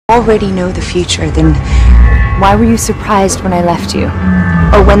already know the future, then why were you surprised when I left you?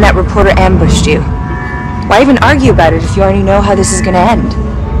 Or when that reporter ambushed you? Why even argue about it if you already know how this is going to end?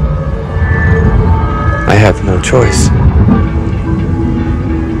 I have no choice.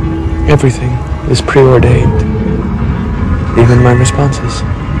 Everything is preordained. Even my responses.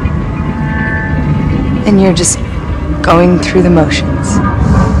 And you're just going through the motions.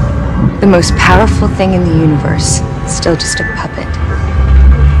 The most powerful thing in the universe, still just a puppet.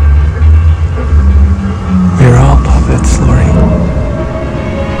 We're all puppets, Lori.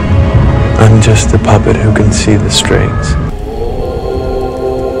 I'm just a puppet who can see the strings.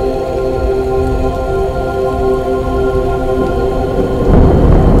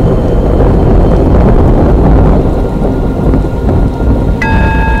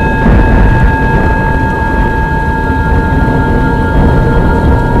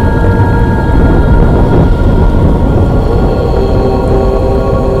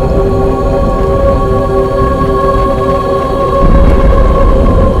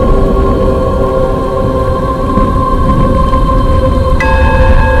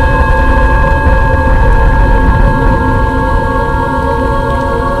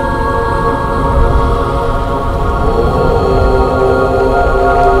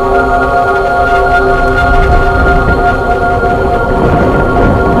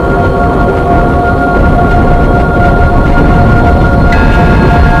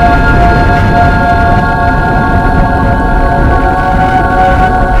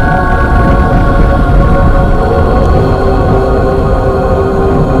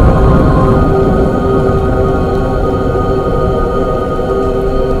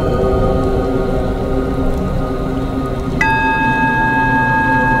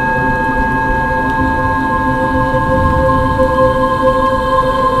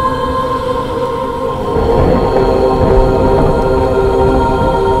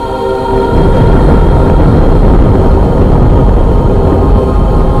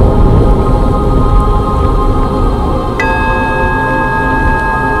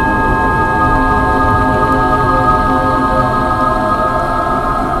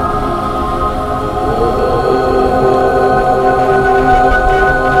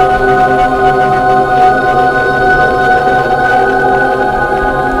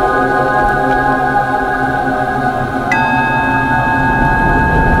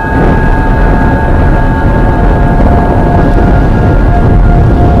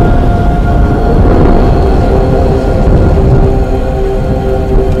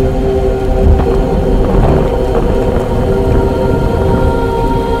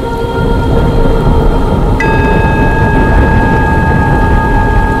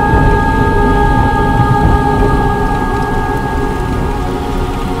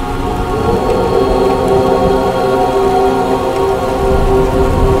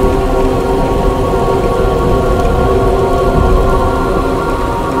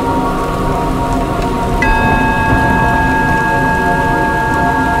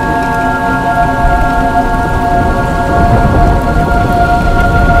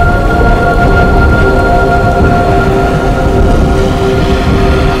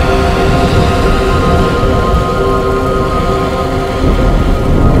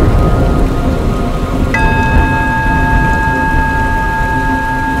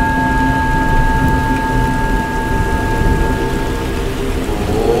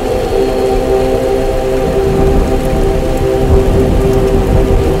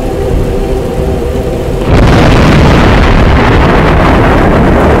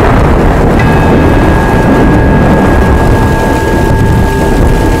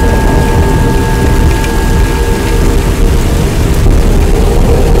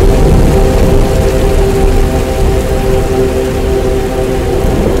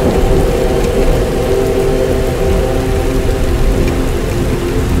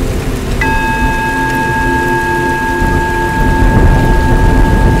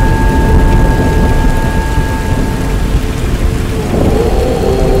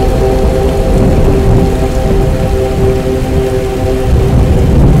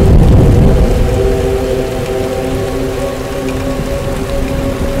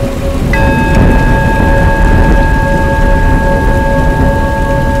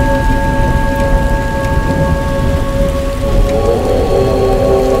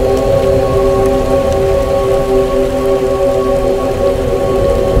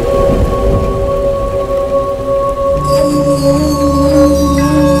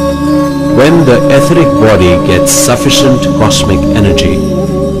 When the etheric body gets sufficient cosmic energy,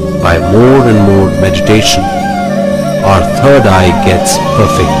 by more and more meditation, our third eye gets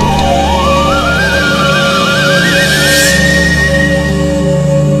perfected.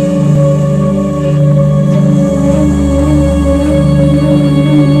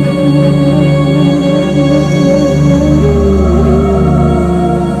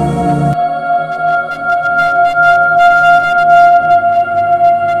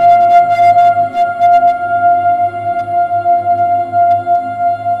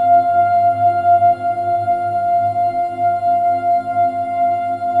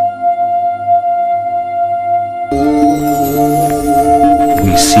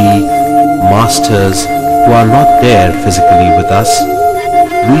 see masters who are not there physically with us.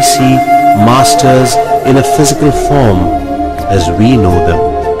 We see masters in a physical form as we know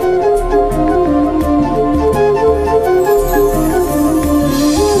them.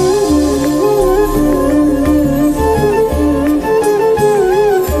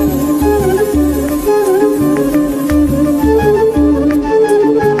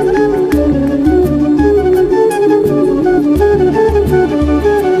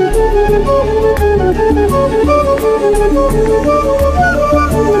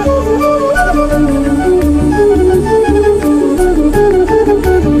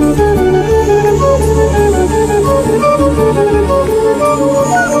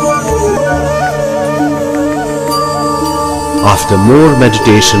 After more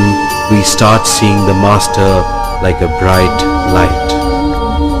meditation, we start seeing the Master like a bright light.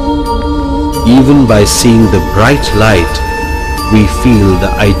 Even by seeing the bright light, we feel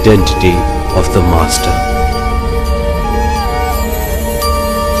the identity of the Master.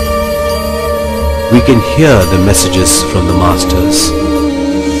 We can hear the messages from the Masters.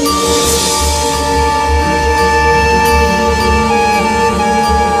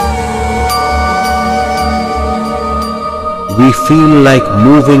 We feel like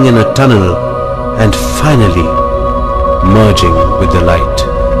moving in a tunnel and finally merging with the light.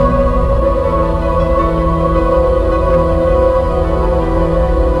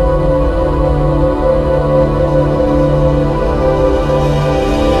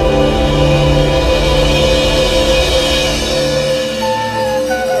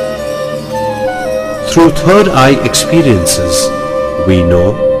 Through third eye experiences, we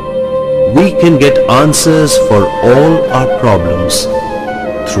know we can get answers for all our problems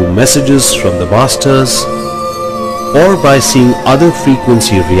through messages from the Masters, or by seeing other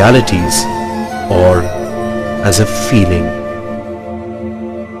frequency realities, or as a feeling.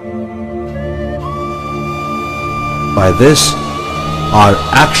 By this, our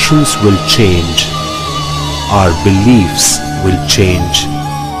actions will change, our beliefs will change,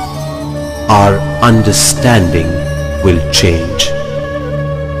 our understanding will change.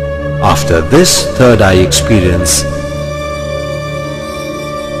 After this third eye experience,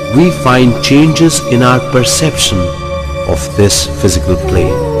 we find changes in our perception of this physical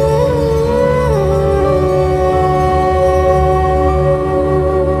plane.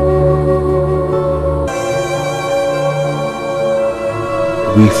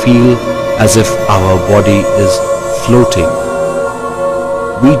 We feel as if our body is floating.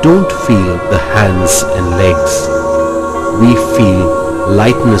 We don't feel the hands and legs. We feel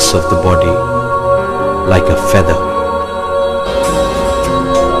lightness of the body, like a feather.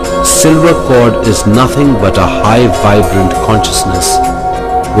 Silver cord is nothing but a high vibrant consciousness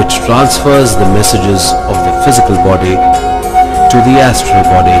which transfers the messages of the physical body to the astral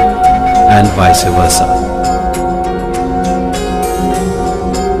body and vice versa.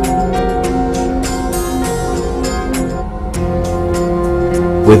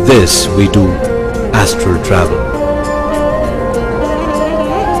 With this we do astral travel.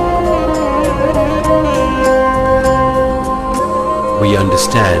 We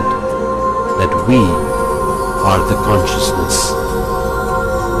understand that we are the consciousness.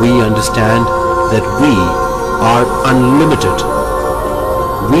 We understand that we are unlimited.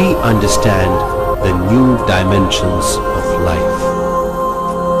 We understand the new dimensions of life.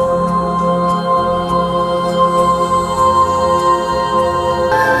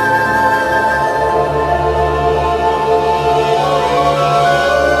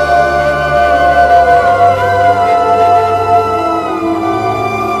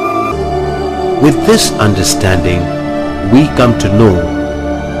 With this understanding, we come to know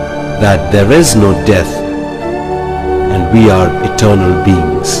that there is no death and we are eternal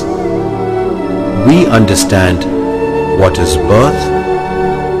beings. We understand what is birth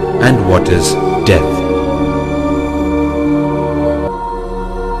and what is death.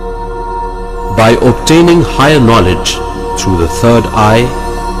 By obtaining higher knowledge through the third eye,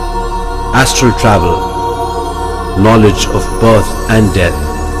 astral travel, knowledge of birth and death,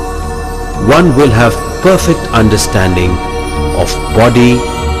 one will have perfect understanding of body,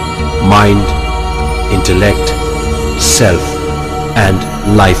 mind, intellect, self and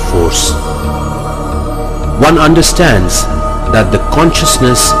life force. One understands that the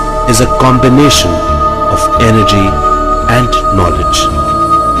consciousness is a combination of energy and knowledge.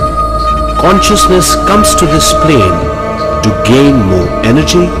 Consciousness comes to this plane to gain more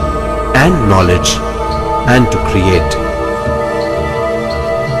energy and knowledge and to create.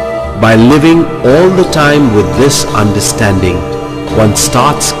 By living all the time with this understanding, one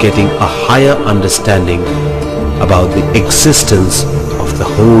starts getting a higher understanding about the existence of the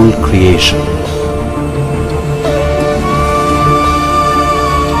whole creation.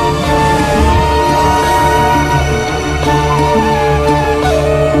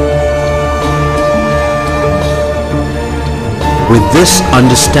 With this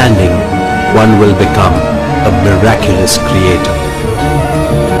understanding, one will become a miraculous creator.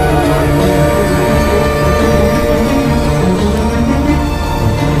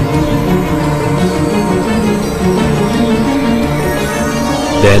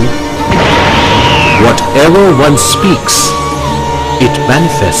 Then, whatever one speaks, it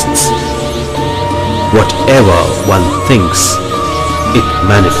manifests. Whatever one thinks, it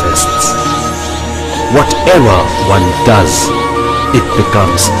manifests. Whatever one does, it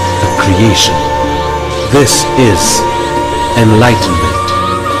becomes a creation. This is enlightenment.